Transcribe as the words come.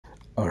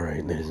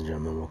Alright, ladies and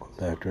gentlemen, welcome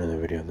back to another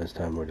video. This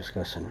time we're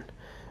discussing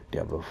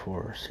Diablo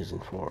 4 Season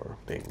 4,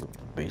 big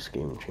base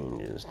game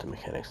changes to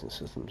mechanics and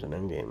systems and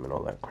endgame and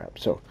all that crap.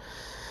 So,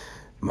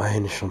 my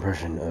initial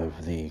impression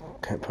of the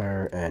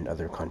Campfire and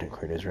other content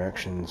creators'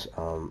 reactions,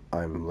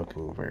 I'm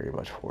looking very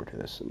much forward to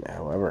this.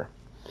 However,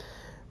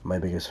 my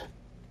biggest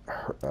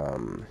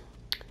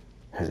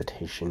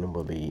hesitation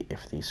will be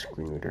if the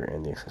screen reader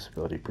and the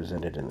accessibility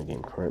presented in the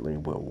game currently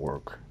will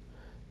work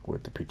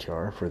with the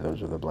PTR for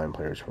those of the blind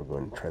players who are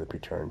going to try the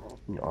PTR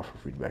and offer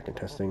feedback and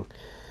testing.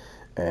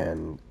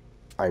 And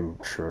I'm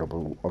sure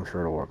it'll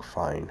work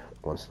fine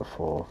once the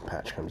full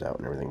patch comes out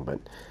and everything.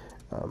 But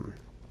I'm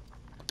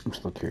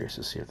still curious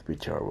to see if the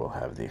PTR will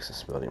have the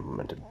accessibility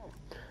implemented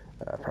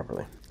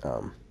properly.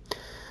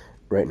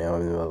 Right now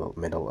I'm in the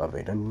middle of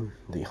a dungeon,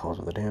 the Halls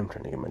of the Damned,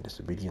 trying to get my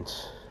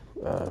disobedience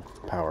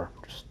power.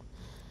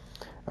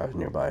 I was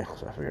nearby,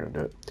 so I figured I'd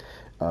do it.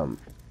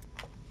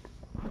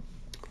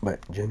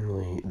 But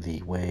generally,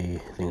 the way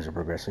things are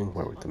progressing,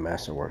 where with the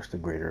masterworks, the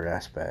greater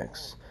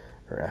aspects,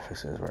 or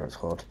affixes, whatever it's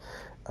called,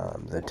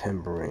 the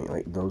tempering,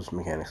 like those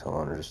mechanics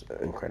alone are just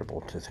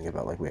incredible to think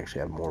about. Like we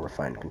actually have more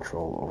refined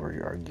control over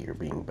our gear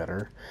being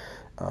better,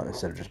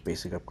 instead of just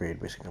basic upgrade,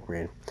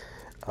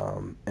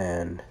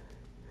 and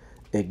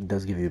it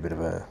does give you a bit of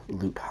a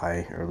loot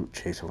high or loot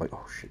chase of like,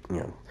 oh shit,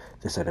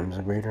 this item's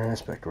a greater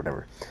aspect or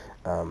whatever.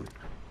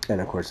 And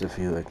of course, if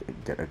you like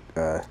get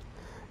a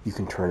you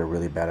can turn a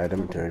really bad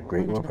item into a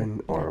great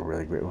weapon, or a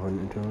really great weapon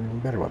into an even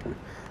better weapon.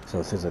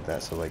 So things like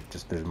that. So like,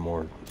 just there's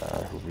more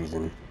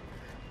reason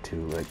to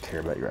like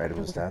care about your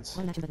items and stats.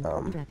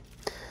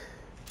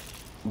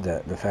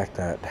 The fact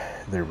that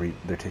they're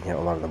taking out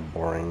a lot of the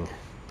boring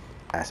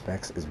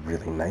aspects is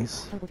really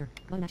nice. Come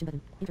on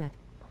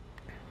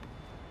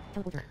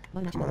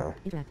now.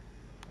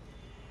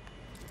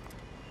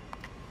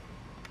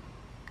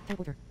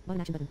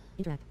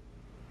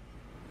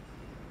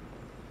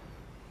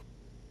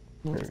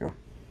 There we go.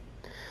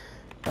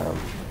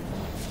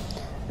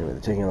 Anyway,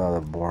 they're taking a lot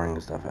of the boring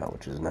stuff out,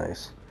 which is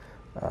nice.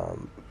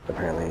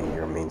 Apparently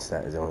your main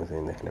stat is the only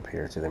thing that can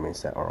appear to their main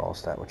stat or all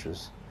stat, which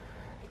is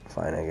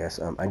fine, I guess.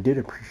 I did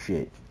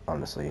appreciate,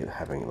 honestly,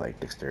 having like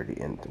dexterity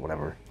and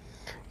whatever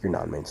your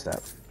non-main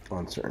stat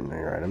on certain of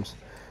your items,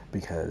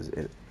 because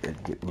the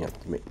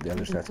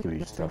other stats give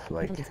you stuff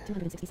like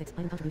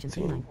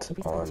feint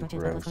on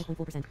revs,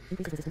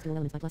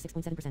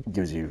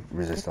 gives you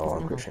resist all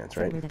on crit chance,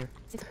 right?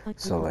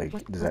 So like,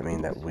 does that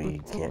mean that we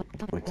can't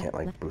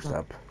like boost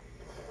up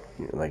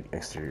like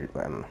exterior?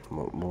 I don't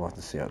know. We'll have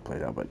to see how it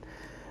plays out, but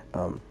I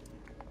don't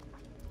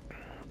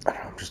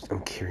know,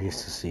 I'm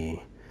curious to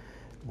see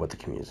what the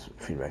community's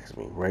feedback is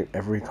being. Right,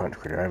 every content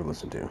creator I've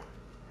listened to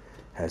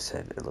has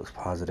said it looks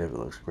positive, it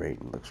looks great,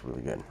 it looks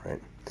really good,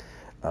 right?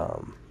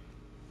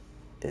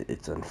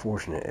 It's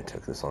unfortunate it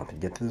took this long to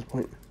get to this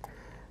point.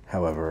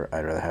 However,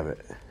 I'd rather have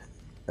it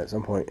at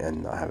some point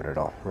and not have it at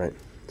all, right?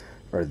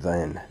 Or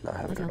then not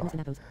have it at all.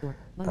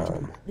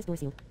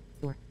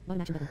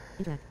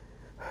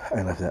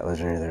 I left that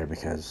legendary there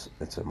because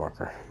it's a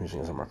marker. I'm using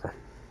it as a marker.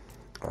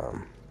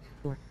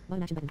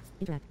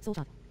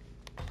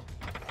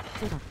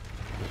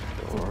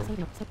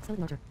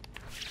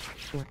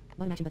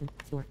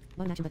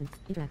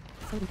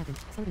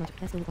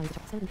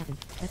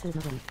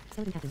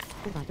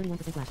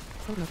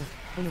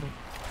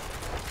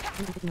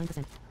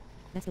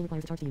 That skill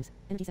requires a charge to use.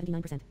 Energy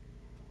 79%.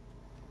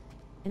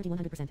 Energy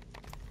 100%.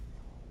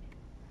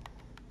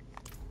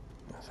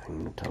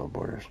 Nothing, no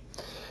teleporters.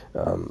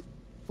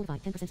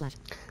 45, 10% slash.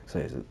 So,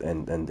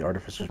 and the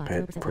Artificer's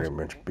Pit pretty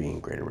much being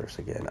greater rifts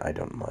again. I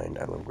don't mind.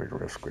 I love greater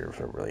rifts. Greater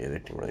rifts are really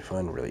addicting, really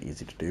fun, really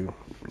easy to do.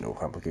 No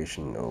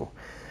complication, no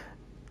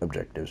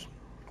objectives.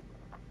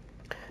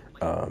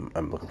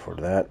 I'm looking forward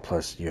to that.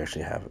 Plus, you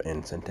actually have an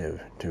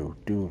incentive to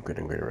do good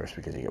and greater rifts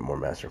because you get more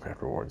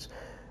Mastercraft rewards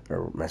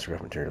or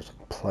Mastercraft materials,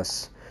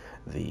 plus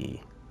the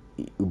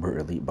uber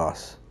elite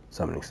boss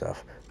summoning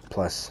stuff,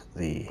 plus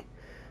the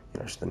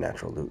just the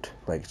natural loot.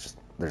 Like, it's just,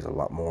 there's a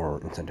lot more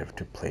incentive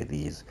to play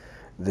this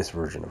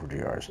version of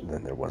GRs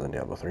than there was in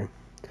Diablo 3.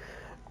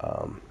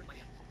 But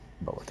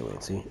we'll have to wait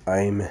and see.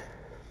 I'm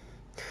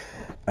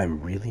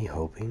really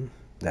hoping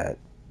that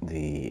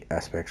the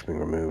aspects being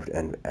removed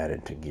and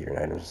added to gear and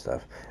items and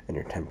stuff, and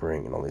your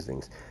tempering and all these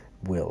things,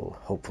 will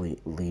hopefully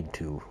lead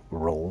to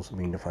roles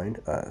being defined.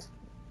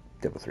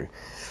 Diablo 3,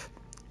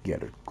 you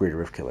had a greater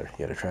rift killer,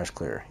 you had a trash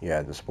clearer, you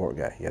had the support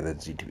guy, you had the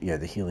Z2, you had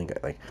the healing guy.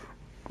 Like,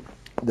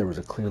 there was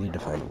a clearly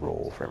defined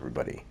role for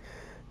everybody,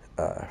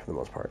 for the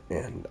most part,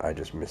 and I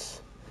just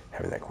miss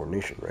having that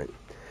coordination, right?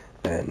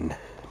 And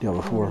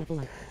Diablo 4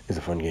 is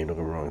a fun game, don't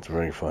get me wrong, it's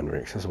very fun,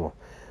 very accessible,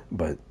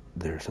 but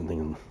there's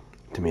something,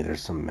 to me,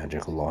 there's some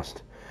magic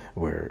lost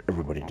where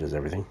everybody does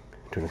everything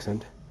to an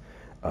extent.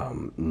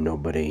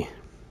 Nobody,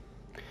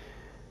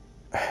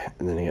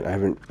 and then again, I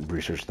haven't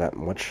researched that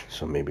much,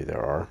 so maybe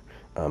there are.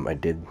 I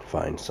did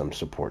find some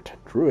support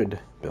druid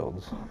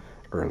builds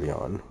early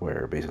on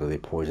where basically they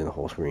poison the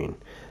whole screen,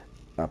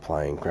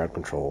 applying crowd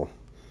control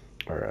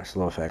or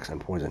slow effects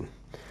and poison,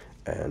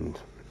 and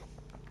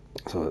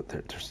so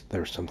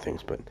there's some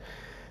things, but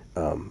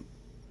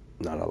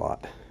not a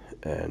lot,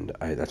 and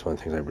that's one of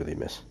the things I really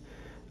miss.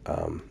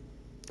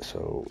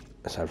 So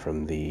aside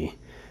from the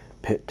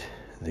pit,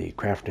 the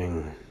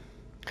crafting,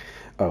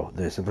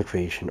 the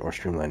simplification or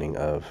streamlining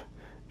of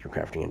your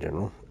crafting in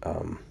general,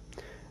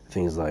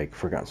 things like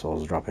Forgotten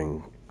Souls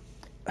dropping,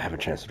 have a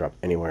chance to drop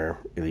anywhere,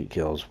 elite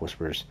kills,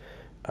 whispers,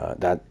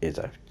 that is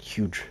a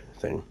huge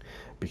thing,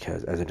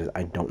 because as it is,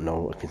 I don't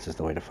know a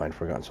consistent way to find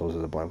Forgotten Souls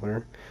as a blind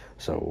player,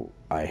 so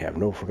I have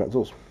no Forgotten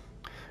Souls,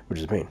 which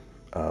is a pain,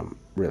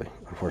 really,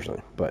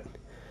 unfortunately. But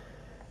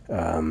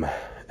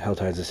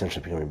Helltide's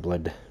essentially becoming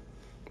blood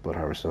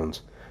harvest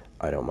zones.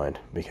 I don't mind,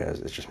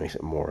 because it just makes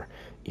it more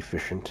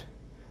efficient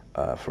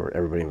for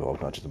everybody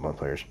involved, not just the blind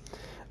players.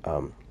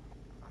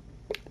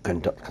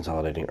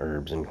 Consolidating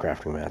herbs and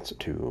crafting mats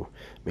to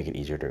make it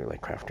easier to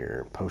like craft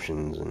your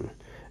potions and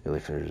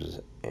elixirs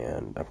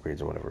and upgrades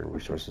and whatever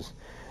resources.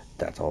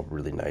 That's all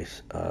really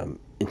nice.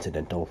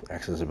 Incidental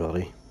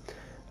accessibility.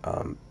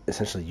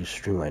 Essentially, you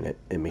streamline it.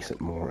 It makes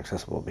it more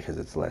accessible because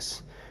it's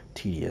less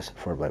tedious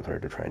for a blind player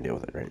to try and deal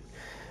with it, right?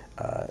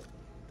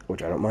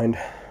 Which I don't mind.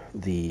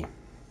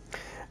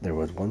 There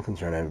was one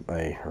concern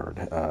I heard.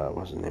 What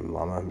was his name?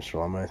 Mr.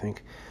 Llama, I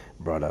think,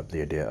 brought up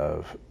the idea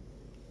of,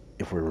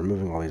 if we're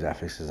removing all these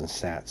affixes and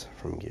stats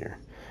from gear,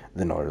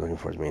 then all we're looking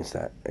for is main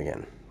stat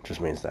again, just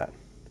main stat,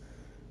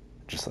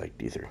 just like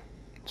D3.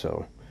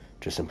 So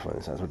just simplifying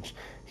the stats, which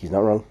he's not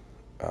wrong.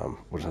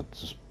 We'll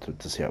just have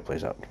to see how it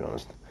plays out, to be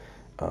honest.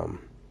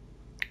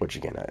 Which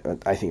again,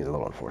 I think is a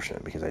little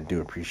unfortunate, because I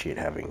do appreciate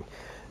having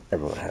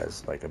everyone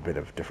has like a bit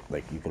of different,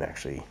 like you can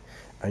actually,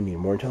 I need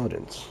more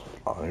intelligence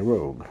on a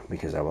rogue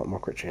because I want more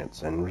crit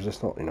chance and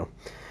resist all, trying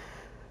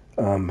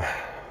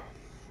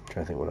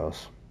to think what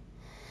else.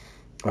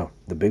 Oh,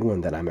 the big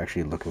one that I'm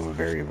actually looking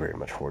very, very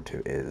much forward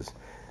to is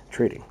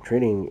trading.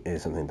 Trading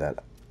is something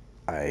that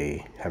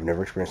I have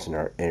never experienced in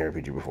our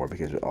RPG before,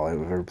 because all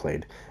I've ever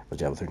played was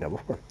Diablo 3 and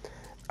Diablo 4.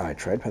 I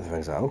tried Path of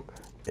Exile.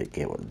 The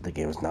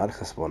game was not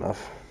accessible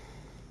enough.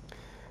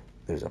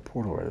 There's a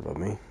portal right above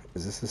me.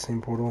 Is this the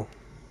same portal?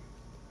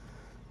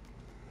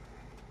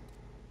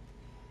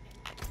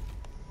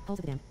 Halls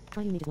of the Damned.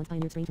 Try you need once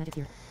pioneered strange magic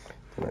here.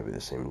 It might be the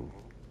same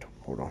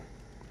portal.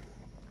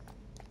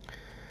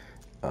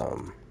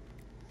 Come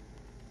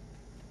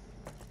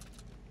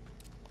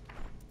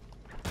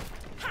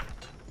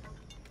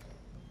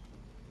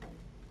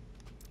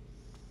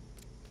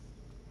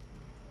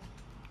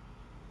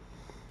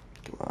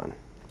on.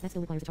 That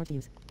still requires a charge to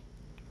use.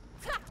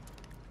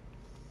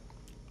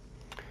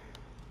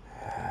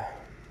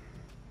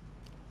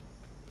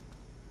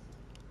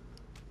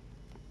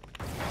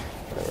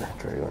 Whatever.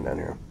 Try going down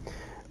here.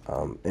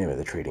 Anyway,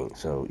 the trading.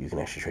 So you can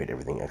actually trade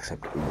everything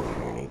except one of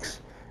your uniques,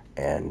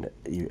 and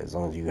as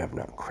long as you have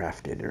not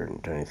crafted or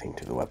done anything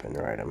to the weapon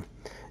or item,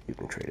 you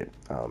can trade it.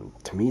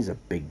 To me, is a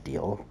big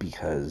deal,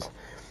 because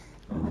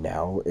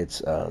now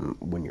it's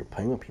when you're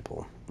playing with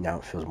people, now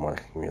it feels more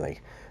like you're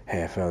like,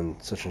 hey, I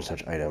found such and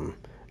such item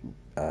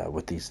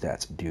with these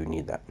stats. Do you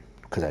need that?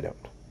 Because I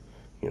don't.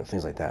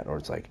 Things like that. Or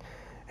it's like,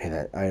 hey,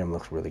 that item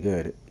looks really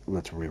good.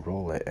 Let's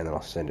re-roll it, and then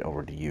I'll send it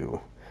over to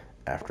you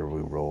after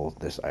we roll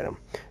this item.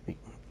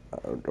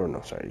 Or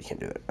no, sorry, you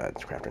can't do that.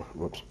 It's crafting.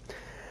 Whoops.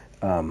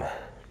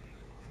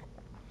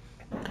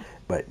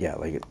 But yeah,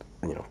 like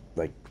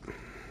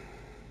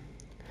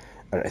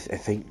I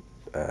think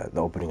the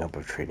opening up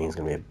of trading is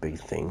going to be a big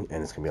thing,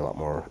 and it's going to be a lot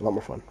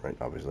more fun, right?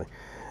 Obviously,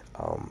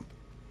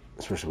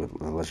 especially with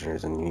the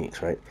legendaries and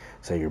uniques, right?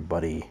 Say your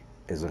buddy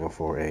is looking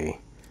for a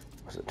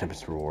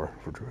Tempest Roar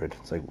for Druid.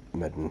 It's like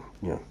Medin,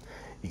 you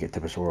get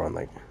Tempest Roar on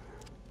like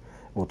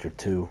Wilter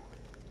 2.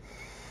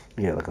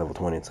 You get like level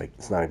 20. It's like,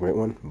 it's not a great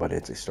one, but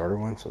it's a starter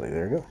one. So like,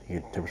 there you go. You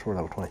get Tempest Roar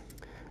level 20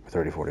 or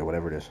 30, 40,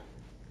 whatever it is.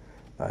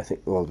 I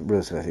think, well,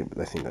 realistically,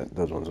 I think that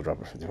those ones will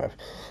drop at 55.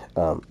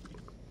 I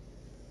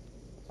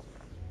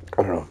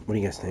don't know. What do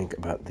you guys think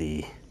about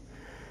the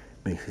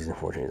big Season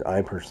 4 changes?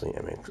 I personally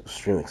am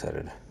extremely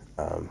excited.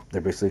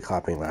 They're basically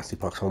copying Last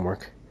Epoch's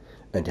homework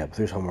and Diablo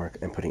 3's homework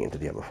and putting it into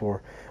Diablo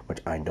 4, which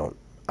I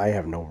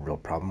have no real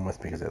problem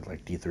with, because I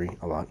like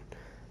D3 a lot.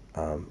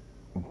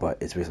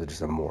 But it's basically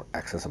just a more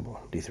accessible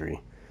D3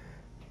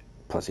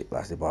 plus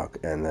Last Epoch,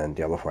 and then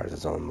Diablo 4 has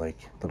its own like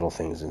little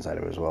things inside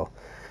of it as well.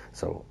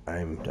 So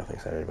I'm definitely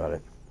excited about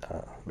it.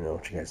 Let me know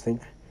what you guys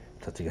think.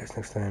 Talk to you guys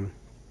next time.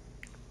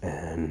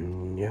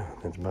 And yeah,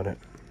 that's about it.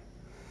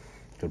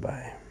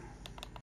 Goodbye.